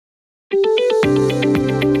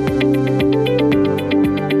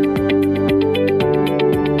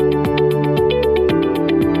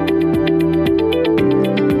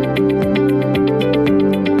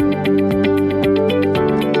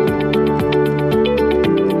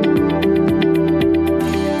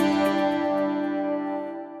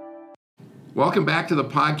Welcome back to the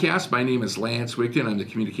podcast. My name is Lance Wigton. I'm the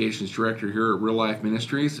Communications Director here at Real Life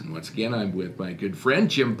Ministries. And once again, I'm with my good friend,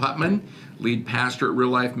 Jim Putman, lead pastor at Real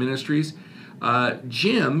Life Ministries.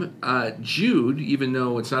 Jim, Jude, even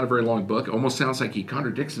though it's not a very long book, almost sounds like he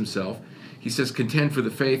contradicts himself. He says, contend for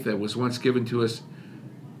the faith that was once given to us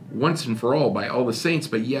once and for all by all the saints,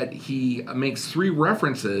 but yet he makes three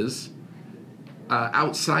references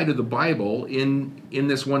outside of the Bible in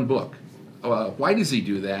this one book. Why does he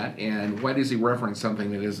do that, and why does he reference something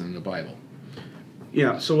that isn't in the Bible?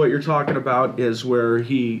 Yeah, so what you're talking about is where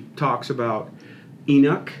he talks about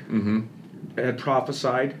Enoch had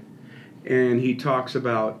prophesied, and he talks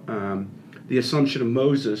about the Assumption of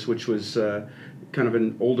Moses, which was kind of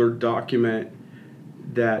an older document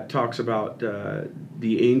that talks about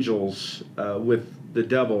the angels with the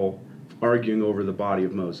devil arguing over the body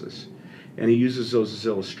of Moses. And he uses those as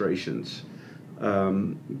illustrations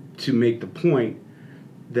to make the point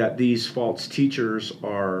that these false teachers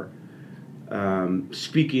are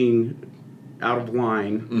speaking out of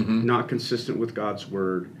line, not consistent with God's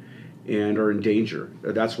word, and are in danger.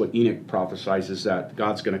 That's what Enoch prophesies, is that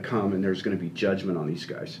God's going to come and there's going to be judgment on these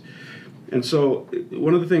guys. And so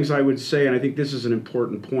one of the things I would say, and I think this is an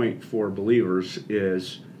important point for believers,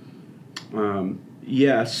 is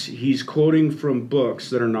yes, he's quoting from books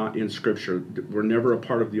that are not in Scripture. Were never a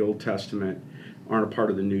part of the Old Testament, aren't a part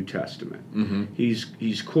of the New Testament.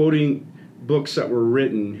 He's quoting books that were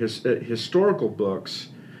written, historical books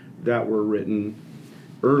that were written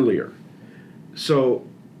earlier. So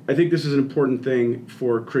I think this is an important thing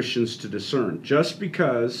for Christians to discern. Just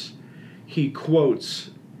because he quotes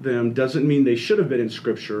them doesn't mean they should have been in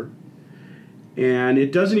Scripture, and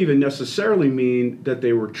it doesn't even necessarily mean that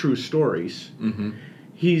they were true stories.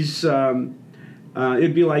 He's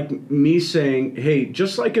it'd be like me saying, hey,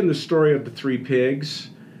 just like in the story of the three pigs,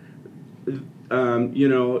 if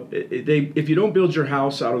you don't build your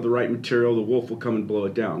house out of the right material, the wolf will come and blow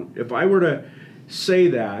it down. If I were to say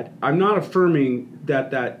that, I'm not affirming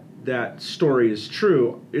that story is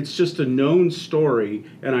true. It's just a known story,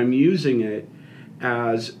 and I'm using it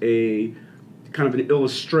as a kind of an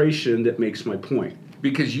illustration that makes my point.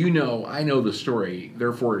 Because I know the story,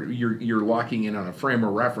 therefore you're locking in on a frame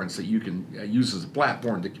of reference that you can use as a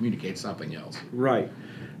platform to communicate something else. Right.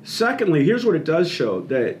 Secondly, here's what it does show,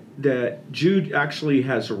 that Jude actually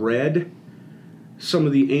has read some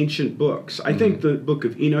of the ancient books. I think the book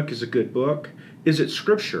of Enoch is a good book. Is it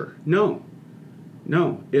Scripture? No.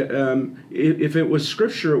 If it was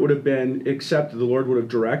Scripture, it would have been accepted. The Lord would have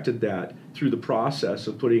directed that through the process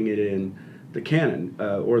of putting it in the canon,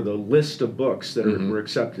 or the list of books that were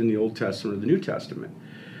accepted in the Old Testament or the New Testament.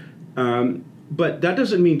 But that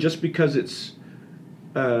doesn't mean just because it's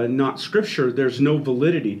not Scripture, there's no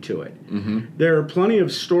validity to it. There are plenty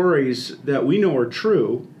of stories that we know are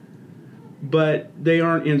true, but they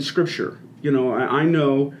aren't in Scripture. I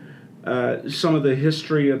know some of the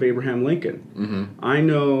history of Abraham Lincoln. I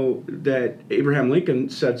know that Abraham Lincoln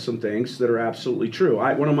said some things that are absolutely true.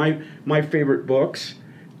 One of my favorite books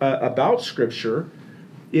about Scripture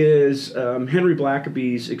is Henry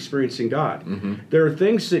Blackaby's Experiencing God. There are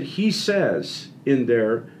things that he says in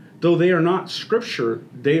there, though they are not Scripture,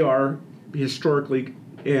 they are historically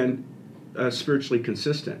and spiritually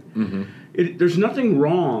consistent. There's nothing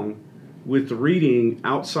wrong with reading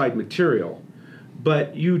outside material,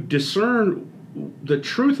 but you discern the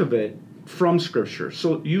truth of it from Scripture.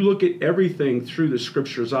 So you look at everything through the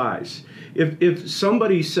Scripture's eyes. If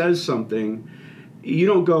somebody says something, you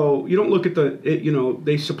don't look at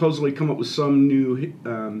they supposedly come up with some new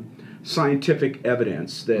scientific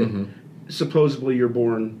evidence that supposedly you're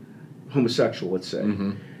born homosexual, let's say.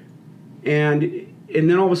 And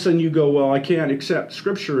then all of a sudden you go, well, I can't accept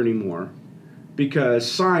Scripture anymore because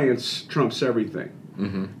science trumps everything.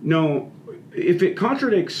 No, if it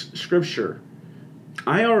contradicts Scripture,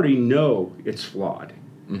 I already know it's flawed.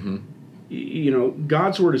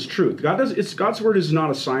 God's word is truth. God's word is not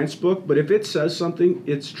a science book, but if it says something,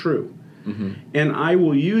 it's true. And I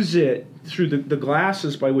will use it through the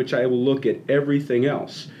glasses by which I will look at everything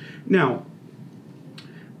else. Now,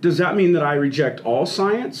 does that mean that I reject all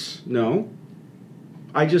science? No.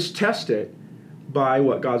 I just test it by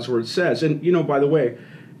what God's word says. And, by the way,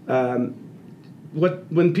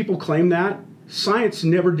 when people claim that, science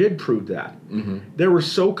never did prove that. There were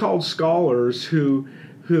so-called scholars who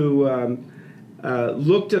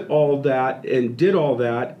looked at all that and did all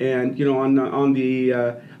that, and on the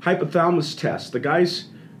hypothalamus test, the guys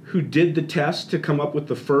who did the test to come up with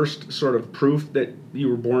the first sort of proof that you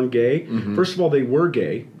were born gay, first of all, they were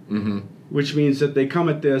gay, which means that they come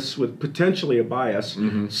at this with potentially a bias.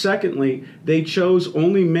 Secondly, they chose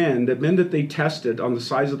only men, the men that they tested on the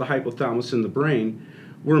size of the hypothalamus in the brain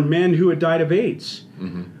were men who had died of AIDS,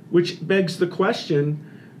 which begs the question,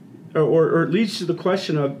 or it leads to the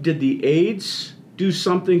question of, did the AIDS do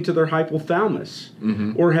something to their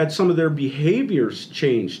hypothalamus? Or had some of their behaviors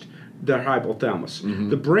changed their hypothalamus?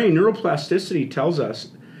 The brain, neuroplasticity tells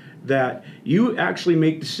us that you actually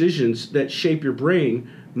make decisions that shape your brain,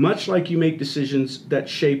 much like you make decisions that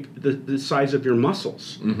shape the size of your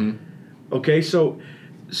muscles. Okay, so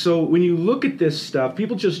when you look at this stuff,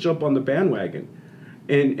 people just jump on the bandwagon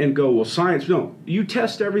and go, well, science. No, you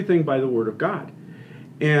test everything by the Word of God.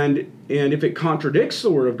 And if it contradicts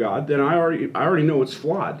the Word of God, then I already know it's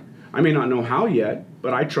flawed. I may not know how yet,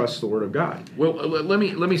 but I trust the Word of God. Well, let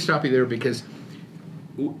me stop you there, because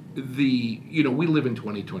we live in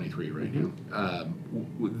 2023 right now.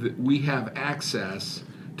 We have access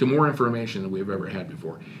to more information than we've ever had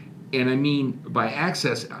before, and I mean by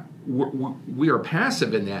access, we are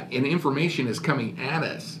passive in that, and information is coming at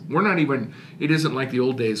us. We're not even. It isn't like the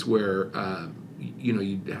old days where.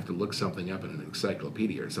 You'd have to look something up in an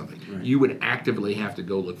encyclopedia or something. Right. You would actively have to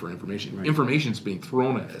go look for information. Right. Information's being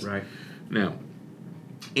thrown at us. Right. Now,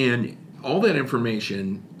 and all that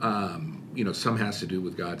information, some has to do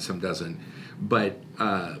with God, some doesn't. But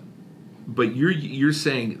you're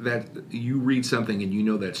saying that you read something and you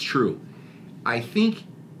know that's true. I think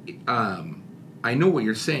I know what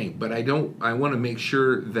you're saying, but I want to make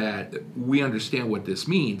sure that we understand what this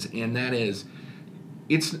means, and that is,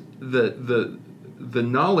 it's the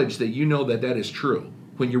knowledge that you know that is true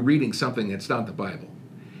when you're reading something that's not the Bible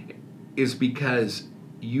is because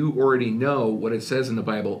you already know what it says in the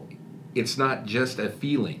Bible. It's not just a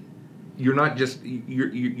feeling. You're not just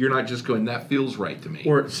going, that feels right to me,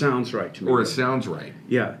 or it sounds right to me, or it sounds right.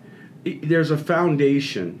 Yeah, there's a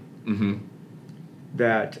foundation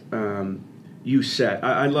that you set.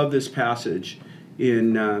 I love this passage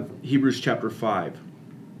in Hebrews chapter 5.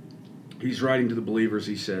 He's writing to the believers.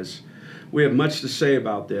 He says, we have much to say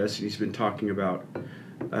about this. And he's been talking about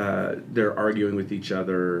they're arguing with each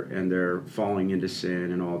other and they're falling into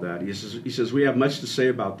sin and all that. He says, we have much to say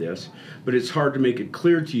about this, but it's hard to make it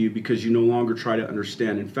clear to you because you no longer try to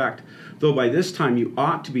understand. In fact, though by this time you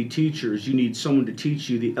ought to be teachers, you need someone to teach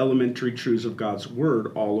you the elementary truths of God's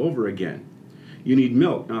word all over again. You need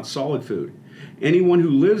milk, not solid food. Anyone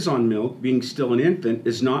who lives on milk, being still an infant,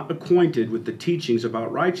 is not acquainted with the teachings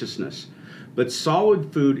about righteousness. But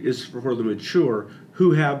solid food is for the mature,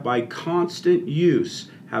 who have by constant use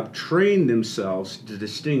have trained themselves to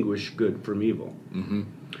distinguish good from evil.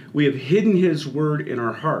 We have hidden his word in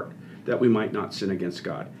our heart that we might not sin against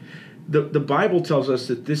God. The Bible tells us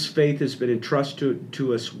that this faith has been entrusted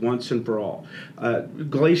to us once and for all.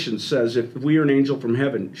 Galatians says, if we or an angel from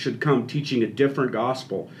heaven should come teaching a different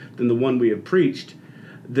gospel than the one we have preached,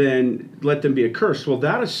 then let them be accursed. Well,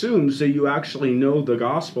 that assumes that you actually know the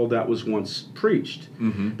gospel that was once preached,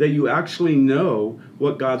 that you actually know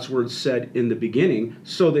what God's word said in the beginning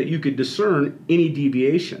so that you could discern any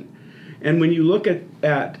deviation. And when you look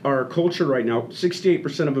at our culture right now,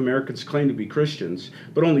 68% of Americans claim to be Christians,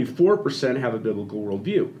 but only 4% have a biblical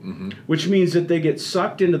worldview, which means that they get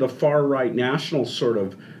sucked into the far-right national sort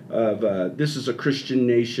of this is a Christian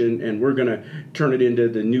nation and we're going to turn it into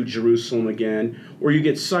the New Jerusalem again, or you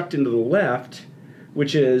get sucked into the left,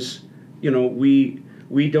 which is,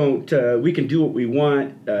 we can do what we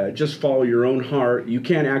want, just follow your own heart. You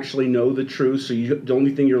can't actually know the truth, so the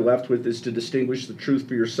only thing you're left with is to distinguish the truth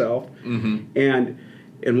for yourself. And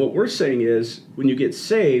what we're saying is, when you get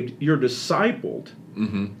saved, you're discipled.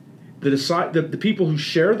 The people who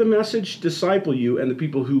share the message disciple you, and the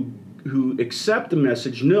people who accept the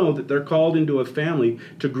message know that they're called into a family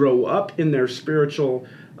to grow up in their spiritual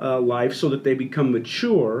life so that they become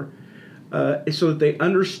mature, so that they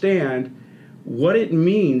understand what it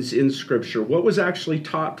means in Scripture, what was actually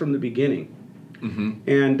taught from the beginning.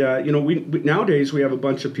 And we nowadays we have a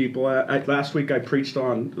bunch of people. Last week I preached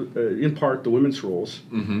on, in part, the women's roles,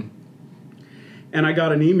 and I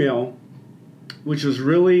got an email, which was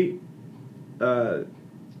really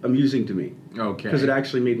amusing to me. Okay. Because it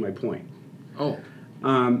actually made my point. Oh.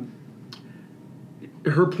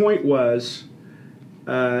 Her point was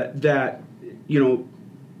that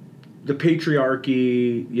the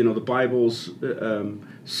patriarchy, the Bible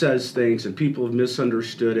says things and people have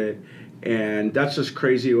misunderstood it, And that's just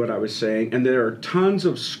crazy what I was saying. And there are tons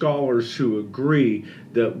of scholars who agree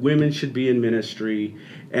that women should be in ministry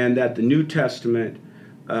and that the New Testament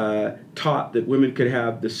taught that women could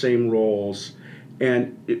have the same roles.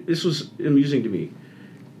 And this was amusing to me.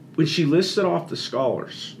 When she listed off the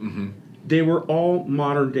scholars, they were all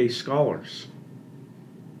modern day scholars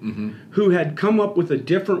who had come up with a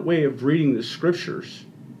different way of reading the scriptures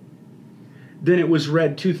than it was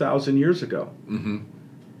read 2,000 years ago.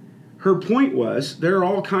 Her point was there are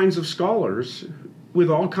all kinds of scholars with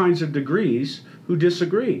all kinds of degrees who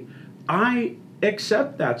disagree. I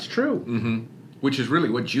accept that's true. Which is really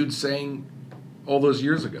what Jude's saying all those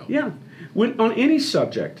years ago. Yeah. When, on any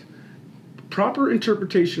subject, proper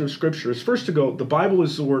interpretation of Scripture is first to go, the Bible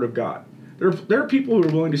is the Word of God. There are people who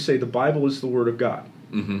are willing to say the Bible is the Word of God.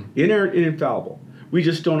 Inerrant and infallible. We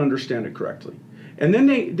just don't understand it correctly. And then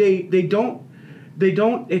they don't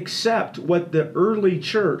accept what the early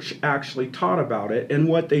church actually taught about it and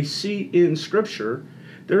what they see in Scripture.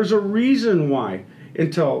 There's a reason why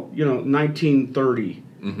until 1930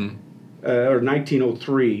 or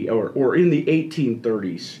 1903 or in the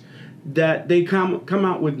 1830s that they come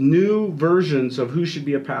out with new versions of who should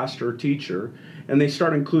be a pastor or teacher, and they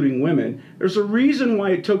start including women. There's a reason why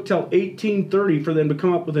it took till 1830 for them to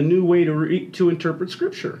come up with a new way to interpret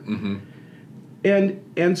Scripture.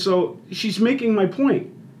 And so she's making my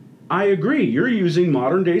point. I agree. You're using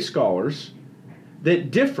modern day scholars that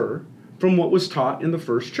differ from what was taught in the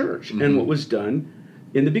first church and what was done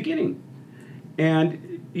in the beginning.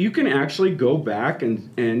 And you can actually go back and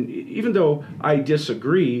even though I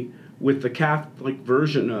disagree with the Catholic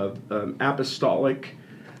version of apostolic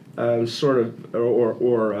sort of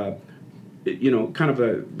or kind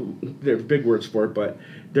of there's big words for it, but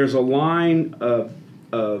there's a line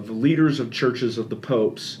of leaders of churches of the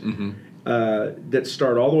popes that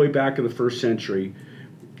start all the way back in the first century.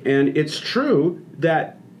 And it's true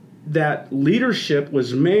that leadership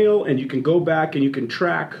was male, and you can go back and you can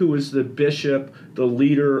track who is the bishop, the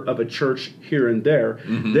leader of a church here and there.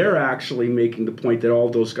 They're actually making the point that all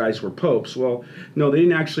those guys were popes. Well, no, they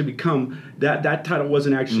didn't actually become, that title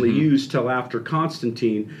wasn't actually used till after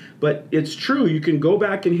Constantine. But it's true, you can go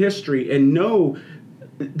back in history and know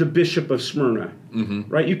the Bishop of Smyrna,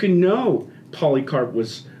 right? You can know Polycarp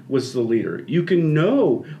was the leader. You can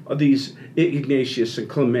know these Ignatius and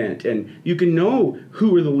Clement, and you can know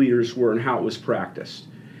who the leaders were and how it was practiced.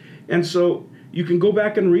 And so you can go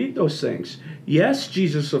back and read those things. Yes,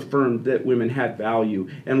 Jesus affirmed that women had value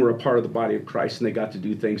and were a part of the body of Christ, and they got to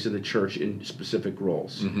do things in the church in specific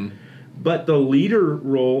roles. But the leader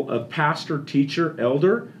role of pastor, teacher,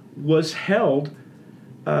 elder was held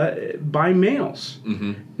by males.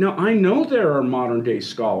 Now, I know there are modern day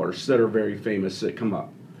scholars that are very famous that come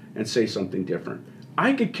up and say something different.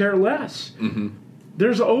 I could care less.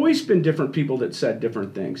 There's always been different people that said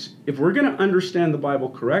different things. If we're going to understand the Bible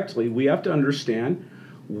correctly, we have to understand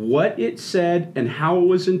what it said and how it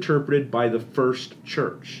was interpreted by the first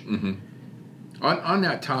church. On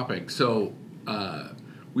that topic, so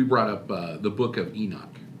we brought up the book of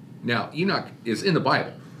Enoch. Now, Enoch is in the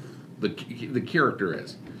Bible. The character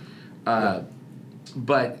is.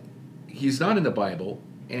 But he's not in the Bible,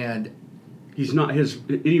 and he's not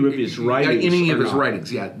any of his writings.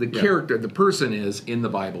 The character, the person is in the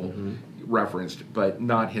Bible referenced, but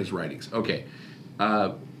not his writings. Okay.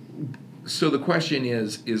 So the question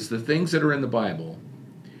is the things that are in the Bible,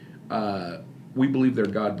 we believe they're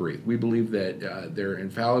God-breathed. We believe that they're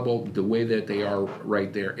infallible, the way that they are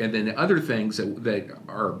right there. And then the other things that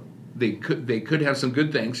are, they could have some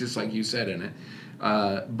good things, just like you said in it.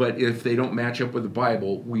 But if they don't match up with the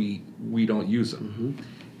Bible, we don't use them.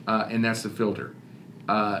 And that's the filter.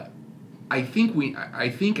 I think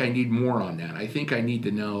I need more on that. I think I need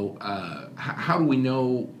to know how do we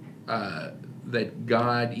know that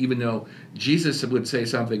God, even though Jesus would say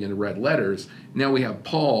something in the red letters, now we have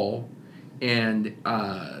Paul, and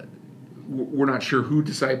we're not sure who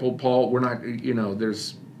discipled Paul. We're not,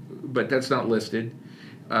 but that's not listed,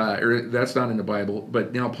 or that's not in the Bible.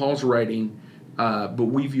 But now Paul's writing, but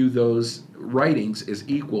we view those writings as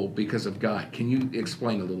equal because of God. Can you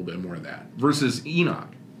explain a little bit more of that versus Enoch?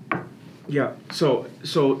 Yeah. So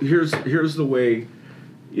here's the way.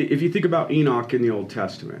 If you think about Enoch in the Old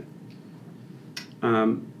Testament,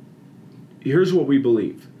 here's what we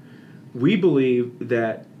believe. We believe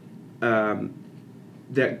that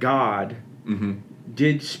that God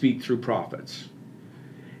did speak through prophets,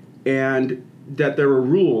 and that there were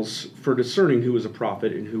rules for discerning who was a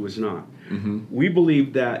prophet and who was not. We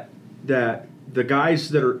believe that the guys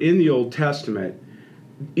that are in the Old Testament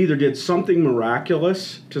either did something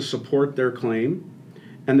miraculous to support their claim,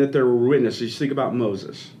 and that there were witnesses. You think about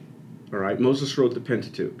Moses. All right, Moses wrote the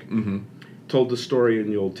Pentateuch, told the story in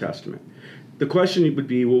the Old Testament. The question would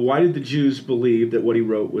be, well, why did the Jews believe that what he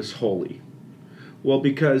wrote was holy? Well,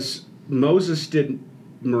 because Moses did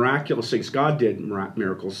miraculous things. God did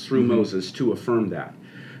miracles through Moses to affirm that.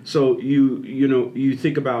 So you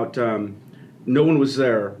think about no one was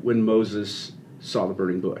there when Moses saw the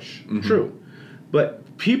burning bush. True.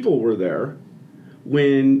 But people were there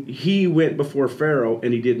when he went before Pharaoh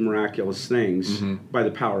and he did miraculous things by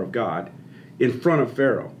the power of God in front of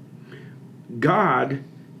Pharaoh. God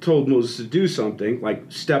told Moses to do something, like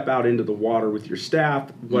step out into the water with your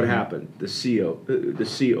staff. What happened? The sea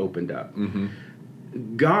opened up.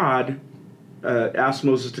 God asked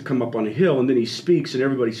Moses to come up on a hill, and then he speaks, and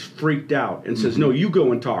everybody's freaked out and says, no, you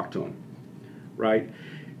go and talk to him. Right?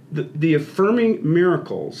 The affirming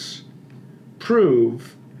miracles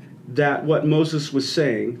prove that what Moses was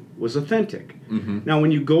saying was authentic. Now,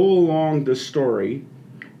 when you go along the story,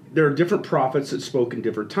 there are different prophets that spoke in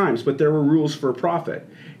different times, but there were rules for a prophet.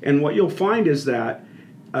 And what you'll find is that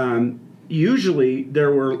usually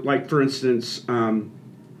there were, like, for instance,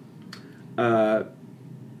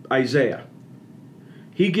 Isaiah.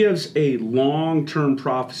 He gives a long-term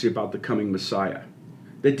prophecy about the coming Messiah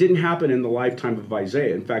that didn't happen in the lifetime of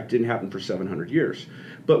Isaiah. In fact, didn't happen for 700 years.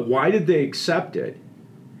 But why did they accept it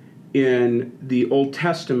in the Old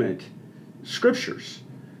Testament scriptures?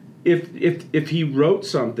 If he wrote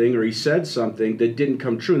something or he said something that didn't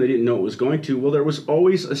come true and they didn't know it was going to, well, there was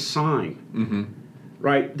always a sign,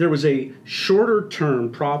 right? There was a shorter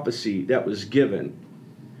term prophecy that was given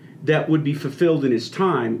that would be fulfilled in his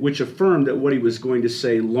time, which affirmed that what he was going to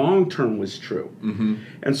say long term was true.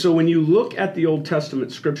 And so when you look at the Old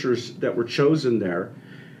Testament scriptures that were chosen there,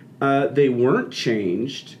 they weren't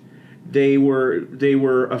changed. They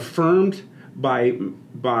were affirmed by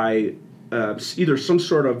either some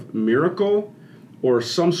sort of miracle or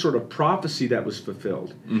some sort of prophecy that was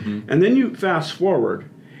fulfilled. And then you fast forward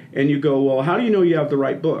and you go, well, how do you know you have the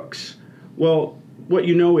right books? Well, what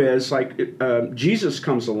you know is, like, Jesus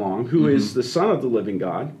comes along, who is the Son of the living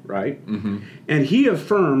God, right? And he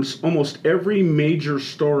affirms almost every major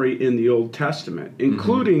story in the Old Testament,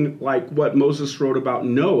 including like what Moses wrote about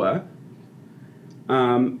Noah.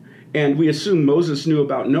 And we assume Moses knew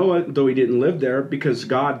about Noah, though he didn't live there, because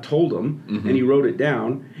God told him, and he wrote it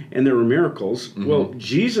down, and there were miracles. Well,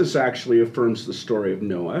 Jesus actually affirms the story of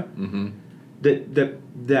Noah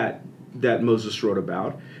that Moses wrote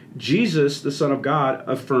about. Jesus, the Son of God,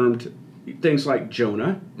 affirmed things like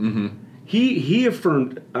Jonah. He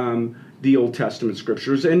affirmed the Old Testament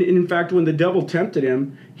scriptures, and in fact, when the devil tempted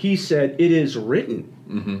him, he said, "It is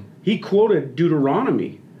written." He quoted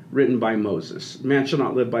Deuteronomy, written by Moses. Man shall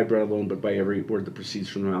not live by bread alone, but by every word that proceeds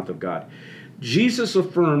from the mouth of God. Jesus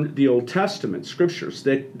affirmed the Old Testament scriptures,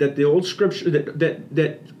 that the old scripture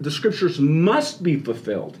that the scriptures must be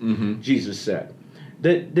fulfilled. Jesus said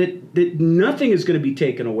that nothing is going to be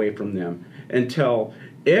taken away from them until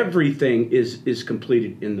everything is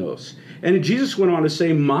completed in those. And Jesus went on to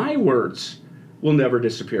say, "My words will never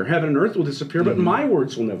disappear. Heaven and earth will disappear, but my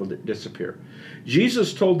words will never disappear."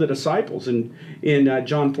 Jesus told the disciples in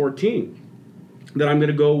John 14 that I'm going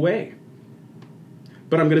to go away,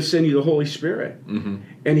 but I'm going to send you the Holy Spirit.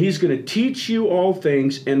 And he's going to teach you all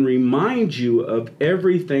things and remind you of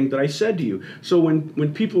everything that I said to you. So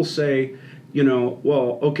when people say,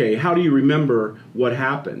 well, okay, how do you remember what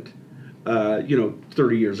happened,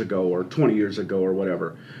 30 years ago or 20 years ago or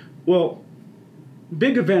whatever? Well,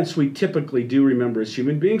 big events we typically do remember as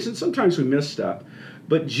human beings, and sometimes we miss stuff.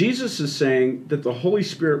 But Jesus is saying that the Holy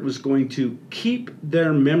Spirit was going to keep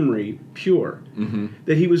their memory pure,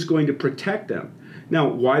 that he was going to protect them. Now,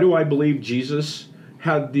 why do I believe Jesus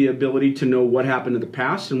had the ability to know what happened in the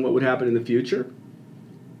past and what would happen in the future?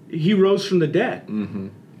 He rose from the dead.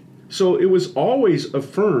 So it was always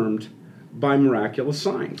affirmed by miraculous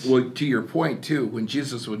signs. Well, to your point, too, when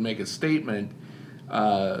Jesus would make a statement,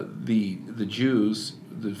 the Jews,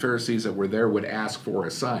 the Pharisees that were there, would ask for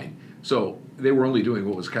a sign. So they were only doing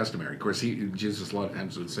what was customary. Of course, Jesus a lot of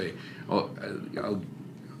times would say, I'll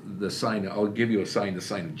give you a sign, the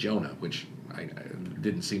sign of Jonah, which I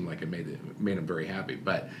didn't seem like it made him very happy.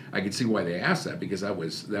 But I could see why they asked that, because that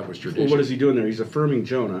was tradition. Well, what is he doing there? He's affirming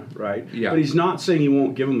Jonah, right? Yeah. But he's not saying he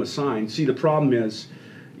won't give him a sign. See, the problem is,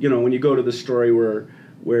 when you go to the story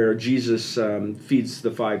where Jesus feeds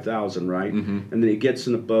the 5,000, right? And then he gets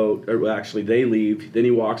in the boat, or actually they leave, then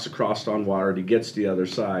he walks across on water, and he gets to the other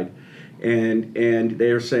side. And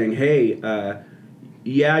they're saying, hey,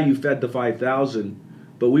 yeah, you fed the 5,000,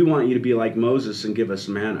 but we want you to be like Moses and give us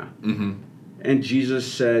manna. And Jesus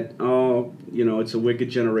said, it's a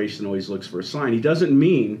wicked generation that always looks for a sign. He doesn't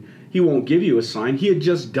mean he won't give you a sign. He had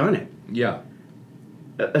just done it. Yeah.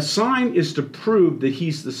 A sign is to prove that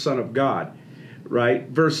he's the Son of God, right?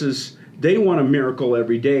 Versus they want a miracle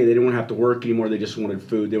every day. They didn't have to work anymore. They just wanted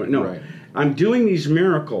food. They went, no, Right. I'm doing these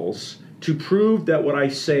miracles to prove that what I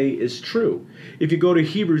say is true. If you go to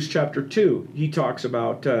Hebrews chapter 2, he talks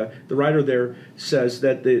about, the writer there says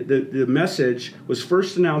that the message was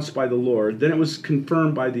first announced by the Lord, then it was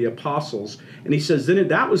confirmed by the apostles, and he says then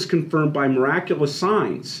that was confirmed by miraculous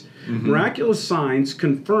signs. Mm-hmm. Miraculous signs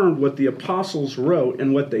confirmed what the apostles wrote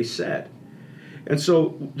and what they said. And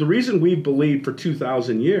so the reason we've believed for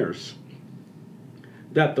 2,000 years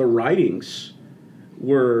that the writings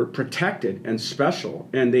were protected and special,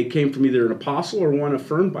 and they came from either an apostle or one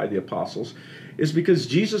affirmed by the apostles, is because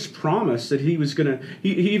Jesus promised that he was going to,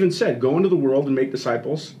 he even said, go into the world and make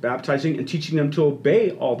disciples, baptizing and teaching them to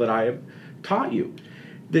obey all that I have taught you.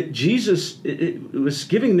 That Jesus it was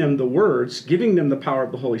giving them the words, giving them the power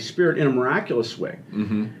of the Holy Spirit in a miraculous way.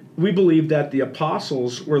 Mm-hmm. We believe that the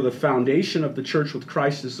apostles were the foundation of the church with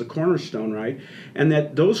Christ as the cornerstone, right? And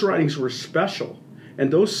that those writings were special.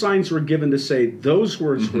 And those signs were given to say those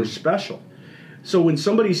words mm-hmm. were special. So when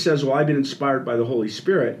somebody says, well, I've been inspired by the Holy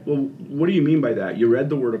Spirit, well, what do you mean by that? You read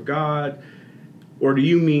the Word of God? Or do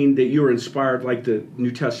you mean that you were inspired like the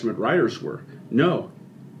New Testament writers were? No.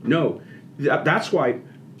 That's why,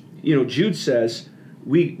 Jude says,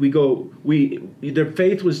 their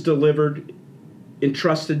faith was delivered,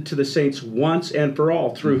 entrusted to the saints once and for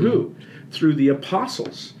all. Through mm-hmm. who? Through the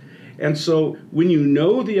apostles. And so when you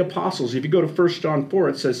know the apostles, if you go to 1 John 4,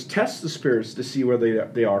 it says, test the spirits to see whether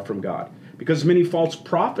they are from God. Because many false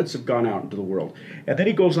prophets have gone out into the world. And then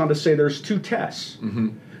he goes on to say there's two tests.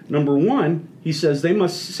 Mm-hmm. Number one, he says they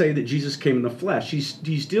must say that Jesus came in the flesh.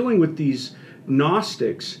 He's dealing with these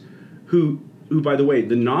Gnostics who, by the way,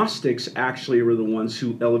 the Gnostics actually were the ones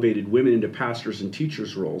who elevated women into pastors and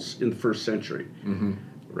teachers roles in the first century. Mm-hmm.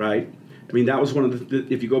 Right? I mean, that was one of the,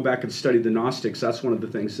 if you go back and study the Gnostics, that's one of the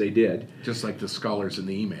things they did. Just like the scholars in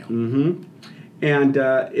the email. Mm-hmm. And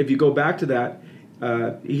if you go back to that,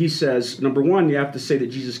 he says, number one, you have to say that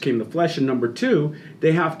Jesus came in the flesh. And number two,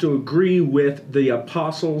 they have to agree with the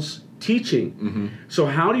apostles' teaching. Mm-hmm. So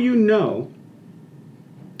how do you know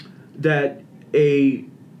that a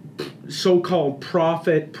so-called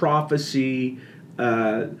prophecy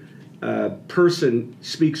person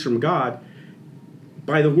speaks from God?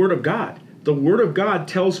 By the Word of God. The Word of God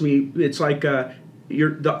tells me it's like the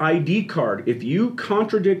ID card. If you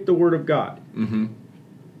contradict the Word of God, mm-hmm.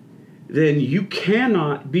 then you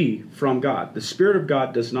cannot be from God. The Spirit of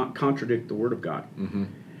God does not contradict the Word of God. Mm-hmm.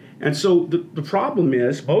 And so the problem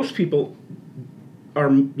is most people are,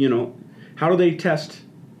 how do they test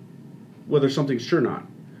whether something's true or not?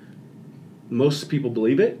 Most people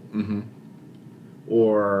believe it, mm-hmm.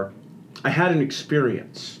 or I had an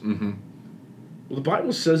experience. Mm-hmm. Well, the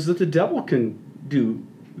Bible says that the devil can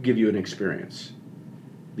give you an experience.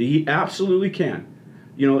 He absolutely can.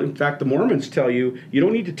 In fact, the Mormons tell you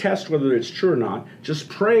don't need to test whether it's true or not. Just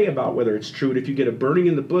pray about whether it's true. And if you get a burning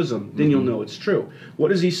in the bosom, then mm-hmm. you'll know it's true. What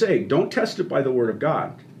does he say? Don't test it by the Word of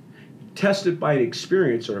God. Test it by an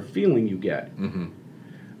experience or a feeling you get.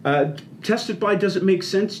 Mm-hmm. Test it by, does it make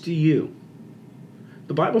sense to you?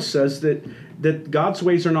 The Bible says that God's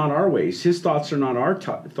ways are not our ways. His thoughts are not our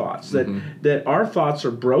thoughts. Mm-hmm. That our thoughts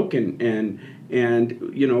are broken and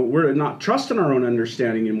we're not trusting our own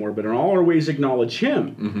understanding anymore, but in all our ways acknowledge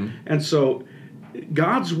Him. Mm-hmm. And so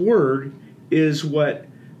God's Word is what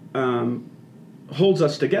holds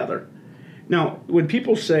us together. Now, when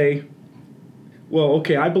people say, well,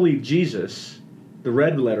 okay, I believe Jesus, the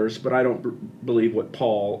red letters, but I don't believe what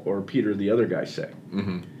Paul or Peter, the other guy, say.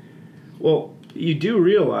 Mm-hmm. Well, you do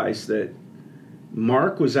realize that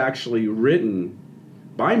Mark was actually written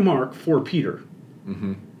by Mark for Peter.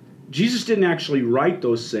 Mm-hmm. Jesus didn't actually write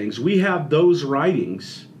those things. We have those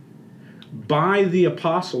writings by the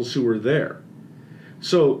apostles who were there.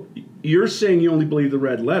 So you're saying you only believe the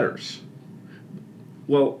red letters.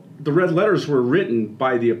 Well, the red letters were written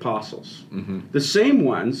by the apostles. Mm-hmm. The same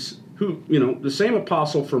ones who, the same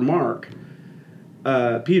apostle for Mark,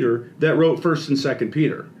 Peter, that wrote 1st and 2nd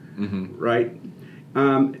Peter, mm-hmm. right?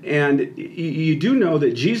 And you do know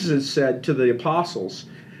that Jesus said to the apostles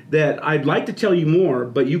that I'd like to tell you more,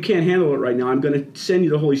 but you can't handle it right now. I'm going to send you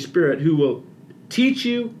the Holy Spirit who will teach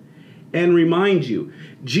you and remind you.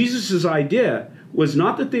 Jesus' idea was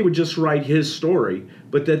not that they would just write his story,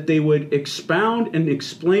 but that they would expound and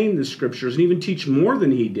explain the scriptures and even teach more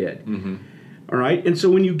than he did. Mm-hmm. All right? And so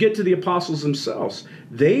when you get to the apostles themselves,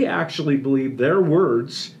 they actually believe their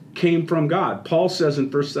words came from God. Paul says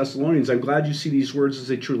in 1 Thessalonians, I'm glad you see these words as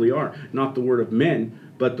they truly are, not the word of men,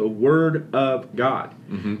 but the word of God.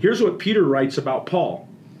 Mm-hmm. Here's what Peter writes about Paul.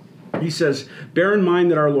 He says, bear in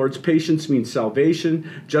mind that our Lord's patience means salvation,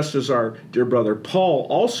 just as our dear brother Paul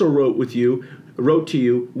also wrote to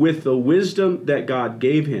you with the wisdom that God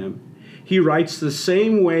gave him. He writes the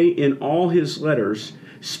same way in all his letters,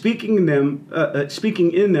 speaking in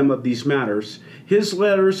them of these matters. His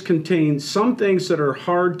letters contain some things that are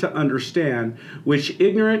hard to understand, which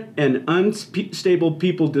ignorant and unstable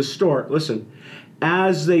people distort, listen,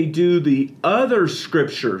 as they do the other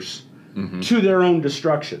scriptures to their own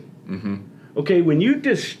destruction. Okay, when you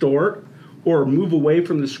distort or move away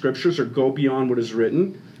from the scriptures or go beyond what is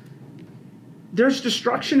written, there's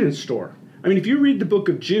destruction in store. I mean, if you read the book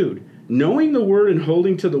of Jude, knowing the word and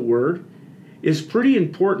holding to the word is pretty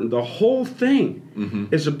important. The whole thing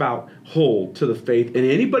is about hold to the faith. And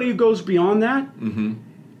anybody who goes beyond that,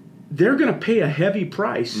 they're going to pay a heavy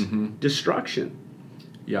price, destruction.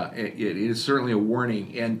 Yeah, it is certainly a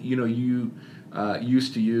warning. And, you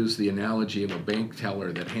used to use the analogy of a bank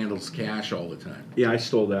teller that handles cash all the time. Yeah, I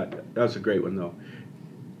stole that. That was a great one, though.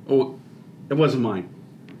 Oh, it wasn't mine.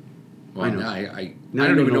 Well, I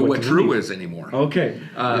don't even know what true is anymore. Okay.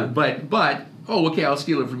 But okay, I'll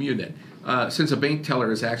steal it from you then. Since a bank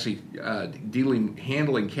teller is actually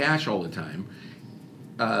handling cash all the time,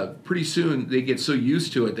 pretty soon they get so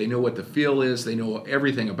used to it, they know what the feel is, they know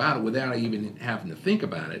everything about it without even having to think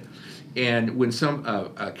about it. And when some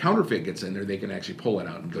counterfeit gets in there, they can actually pull it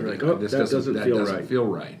out and go like, "Oh, this doesn't feel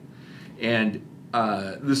right." And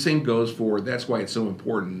the same goes for, that's why it's so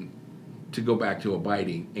important to go back to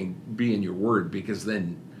abiding and be in your word, because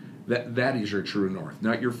then that is your true north,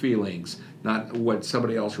 not your feelings, not what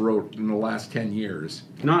somebody else wrote in the last 10 years.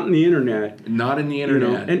 Not in the internet. Not in the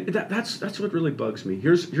internet. And that's what really bugs me.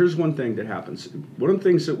 Here's one thing that happens. One of the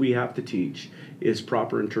things that we have to teach is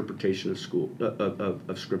proper interpretation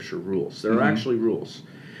of scripture rules. There are actually rules.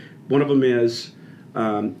 One of them is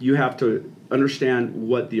you have to understand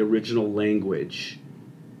what the original language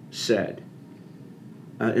said.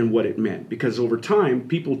 And what it meant. Because over time,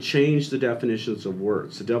 people change the definitions of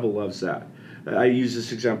words. The devil loves that. I use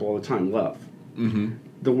this example all the time, love.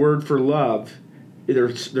 The word for love, there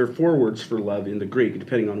are 4 words for love in the Greek,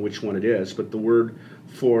 depending on which one it is, but the word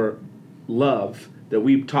for love that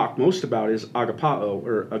we talk most about is agapao,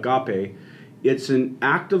 or agape. It's an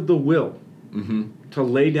act of the will to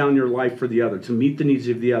lay down your life for the other, to meet the needs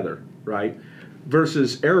of the other, right?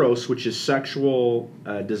 Versus eros, which is sexual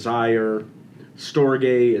desire.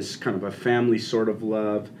 Storge is kind of a family sort of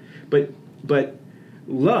love. But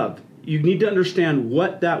love, you need to understand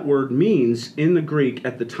what that word means in the Greek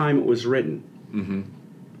at the time it was written.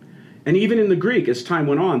 And even in the Greek, as time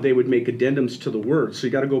went on, they would make addendums to the word. So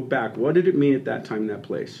you got to go back. What did it mean at that time, in that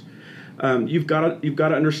place? You've got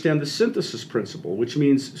to understand the synthesis principle, which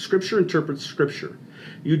means Scripture interprets Scripture.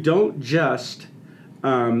 You don't just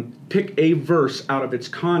pick a verse out of its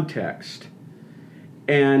context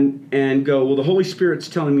and go, well, the Holy Spirit's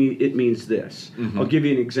telling me it means this. I'll give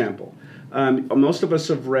you an example. Most of us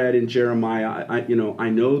have read in Jeremiah, I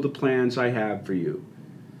know the plans I have for you.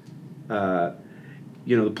 The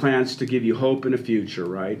plans to give you hope in a future,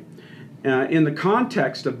 right? In the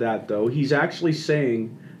context of that, though, he's actually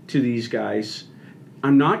saying to these guys,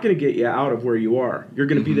 I'm not going to get you out of where you are. You're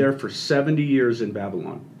going to be there for 70 years in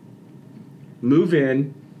Babylon. Move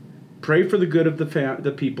in, pray for the good of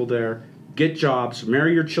the people there, get jobs,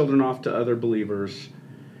 marry your children off to other believers.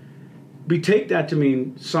 We take that to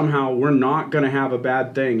mean somehow we're not going to have a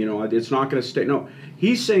bad thing, it's not going to stay. No,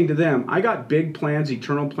 he's saying to them, I got big plans,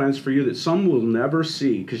 eternal plans for you that some will never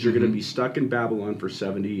see, because you're going to be stuck in Babylon for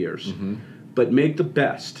 70 years. But make the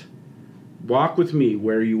best. Walk with me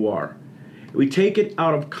where you are. We take it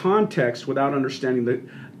out of context without understanding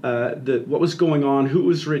what was going on, who it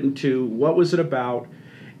was written to, what was it about,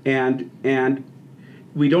 and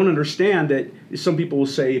we don't understand that some people will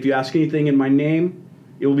say, if you ask anything in my name,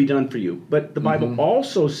 it will be done for you. But the Bible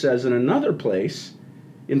also says in another place,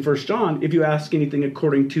 in 1 John, if you ask anything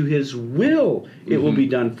according to his will, it will be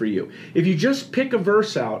done for you. If you just pick a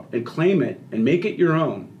verse out and claim it and make it your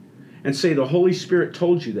own and say the Holy Spirit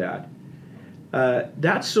told you that,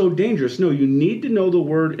 that's so dangerous. No, you need to know the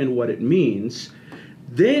word and what it means.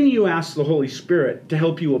 Then you ask the Holy Spirit to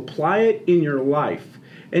help you apply it in your life.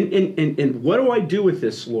 And what do I do with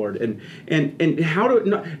this, Lord? And how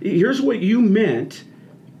do here's what you meant.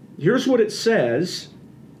 Here's what it says.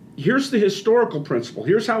 Here's the historical principle.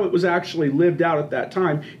 Here's how it was actually lived out at that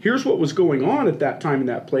time. Here's what was going on at that time in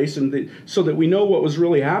that place, so that we know what was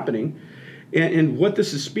really happening and what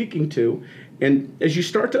this is speaking to. And as you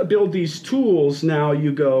start to build these tools, now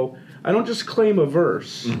you go, I don't just claim a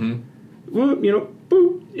verse.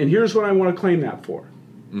 Boop, and here's what I want to claim that for.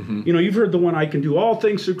 You've heard the one, I can do all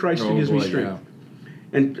things through Christ who gives me strength.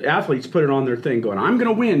 And athletes put it on their thing going, I'm going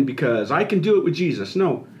to win because I can do it with Jesus.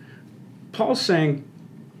 No. Paul's saying,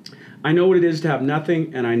 I know what it is to have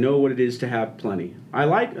nothing, and I know what it is to have plenty.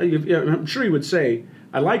 I'm sure he would say,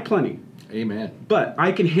 I like plenty. Amen. But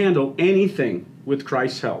I can handle anything with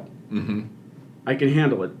Christ's help. Mm-hmm. I can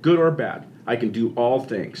handle it, good or bad. I can do all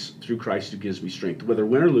things through Christ who gives me strength. Whether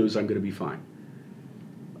win or lose, I'm going to be fine.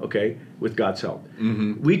 Okay? With God's help.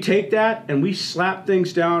 Mm-hmm. We take that and we slap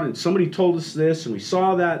things down, and somebody told us this, and we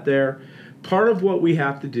saw that there. Part of what we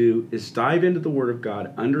have to do is dive into the Word of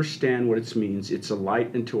God, understand what it means. It's a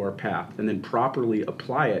light into our path, and then properly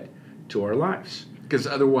apply it to our lives. Because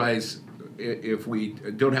otherwise, if we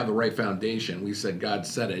don't have the right foundation, we said God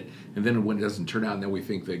said it, and then when it doesn't turn out, and then we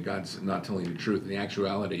think that God's not telling the truth. And the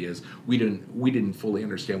actuality is we didn't fully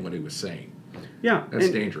understand what He was saying. Yeah, that's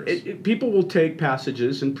dangerous. People will take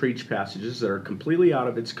passages and preach passages that are completely out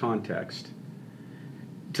of its context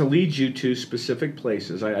to lead you to specific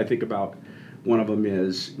places. I think about one of them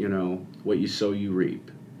is, what you sow, you reap.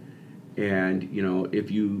 And, if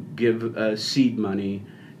you give seed money,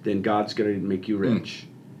 then God's going to make you rich.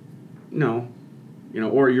 No,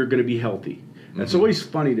 or you're going to be healthy. That's always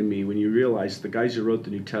funny to me when you realize the guys who wrote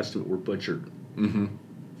the New Testament were butchered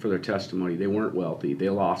for their testimony. They weren't wealthy. They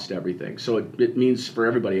lost everything. So it means for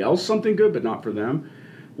everybody else something good, but not for them.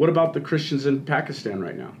 What about the Christians in Pakistan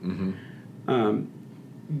right now?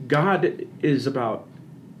 God is about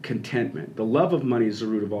contentment. The love of money is the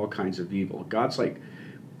root of all kinds of evil. God's like,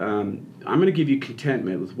 I'm going to give you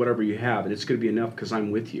contentment with whatever you have, and it's going to be enough because I'm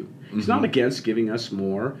with you. He's not against giving us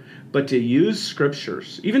more, but to use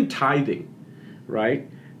scriptures, even tithing, right?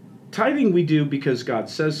 Tithing we do because God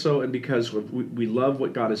says so and because we love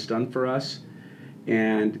what God has done for us,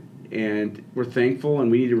 and we're thankful, and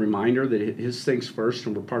we need a reminder that His thing's first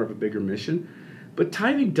and we're part of a bigger mission. But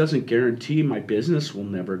tithing doesn't guarantee my business will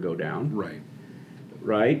never go down.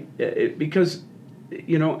 Right? Because,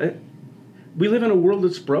 we live in a world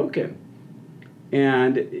that's broken.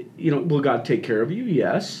 And, will God take care of you?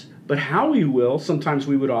 Yes. But how He will, sometimes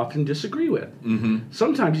we would often disagree with.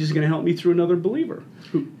 Sometimes He's going to help me through another believer.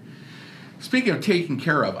 Speaking of taking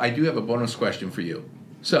care of, I do have a bonus question for you.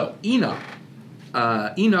 So, Enoch.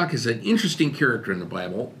 Enoch is an interesting character in the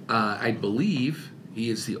Bible. I believe he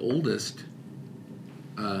is the oldest,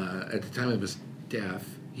 at the time of his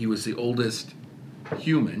death, he was the oldest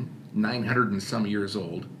human, 900 and some years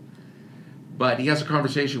old. But he has a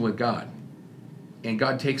conversation with God, and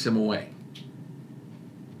God takes him away.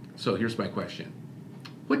 So here's my question.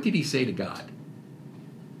 What did he say to God?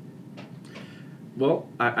 Well,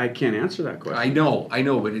 I can't answer that question. I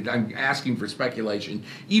know, but I'm asking for speculation.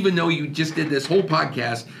 Even though you just did this whole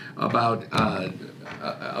podcast about.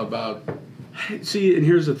 See, and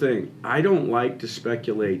here's the thing. I don't like to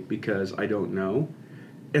speculate because I don't know.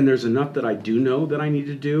 And there's enough that I do know that I need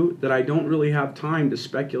to do that I don't really have time to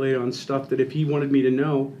speculate on stuff that if He wanted me to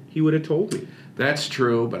know, He would have told me. That's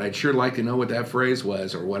true, but I'd sure like to know what that phrase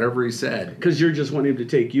was or whatever he said. Because you're just wanting Him to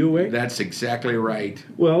take you away? That's exactly right.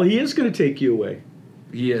 Well, He is going to take you away.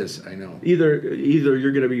 He is, I know. Either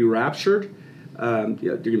you're going to be raptured, you're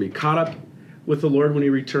going to be caught up with the Lord when He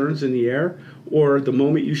returns in the air, or the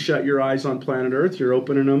moment you shut your eyes on planet Earth, you're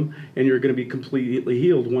opening them and you're going to be completely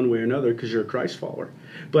healed one way or another because you're a Christ follower.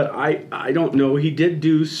 But I don't know. He did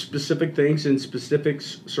do specific things in specific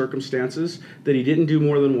circumstances that He didn't do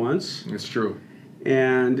more than once. It's true.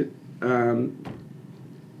 And,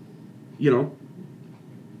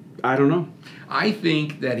 I don't know. I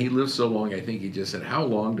think that he lived so long, I think he just said, how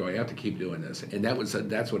long do I have to keep doing this? And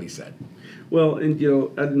that's what he said. Well,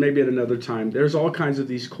 and maybe at another time, there's all kinds of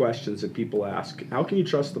these questions that people ask. How can you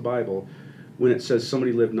trust the Bible when it says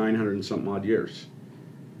somebody lived 900 and something odd years?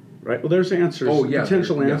 Right? Well, there's answers,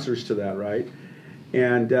 potential answers to that, right?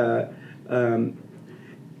 And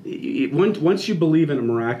once you believe in a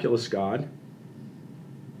miraculous God,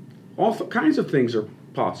 all kinds of things are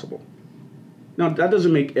possible. Now, that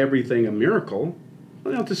doesn't make everything a miracle.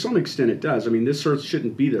 Well, to some extent it does. I mean, this earth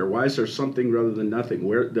shouldn't be there. Why is there something rather than nothing?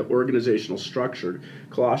 Where the organizational structure,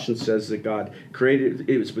 Colossians says that God created,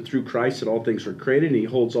 it was through Christ that all things were created, and He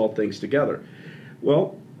holds all things together.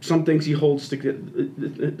 Well, some things He holds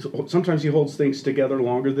sometimes He holds things together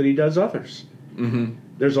longer than He does others.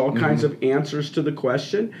 There's all kinds of answers to the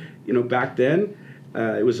question. Back then,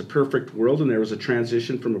 it was a perfect world, and there was a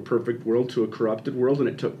transition from a perfect world to a corrupted world, and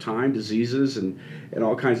it took time. Diseases and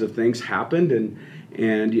all kinds of things happened,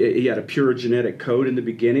 and he had a pure genetic code in the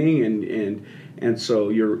beginning, and so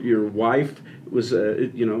your wife was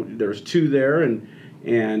there was two there, and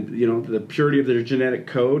the purity of their genetic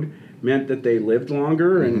code meant that they lived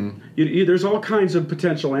longer, and there's all kinds of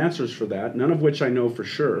potential answers for that, none of which I know for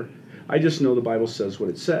sure. I just know the Bible says what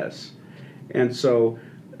it says. And so,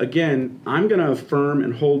 again, I'm going to affirm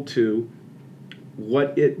and hold to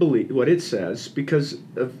what it says, because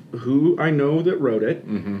of who I know that wrote it,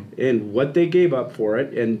 and what they gave up for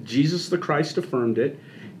it, and Jesus the Christ affirmed it.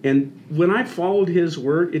 And when I followed his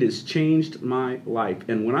word, it has changed my life.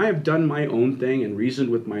 And when I have done my own thing and reasoned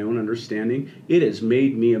with my own understanding, it has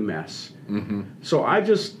made me a mess. So I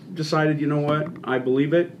just decided, you know what, I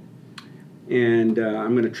believe it, and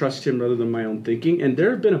I'm going to trust him rather than my own thinking. And there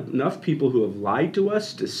have been enough people who have lied to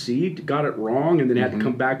us, deceived, got it wrong, and then had to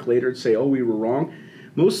come back later and say, oh, we were wrong.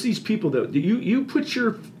 Most of these people, that you put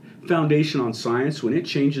your foundation on science when it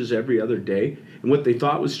changes every other day, and what they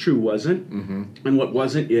thought was true wasn't, and what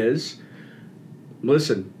wasn't is.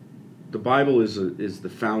 Listen, the Bible is the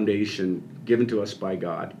foundation given to us by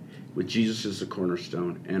God, with Jesus as the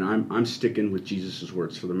cornerstone, and I'm sticking with Jesus'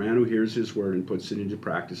 words. For the man who hears his word and puts it into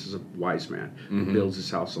practice is a wise man who builds his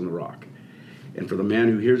house on the rock. And for the man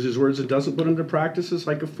who hears his words and doesn't put them into practice is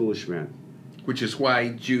like a foolish man. Which is why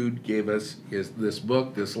Jude gave us this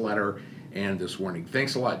book, this letter, and this warning.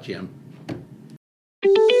 Thanks a lot, Jim.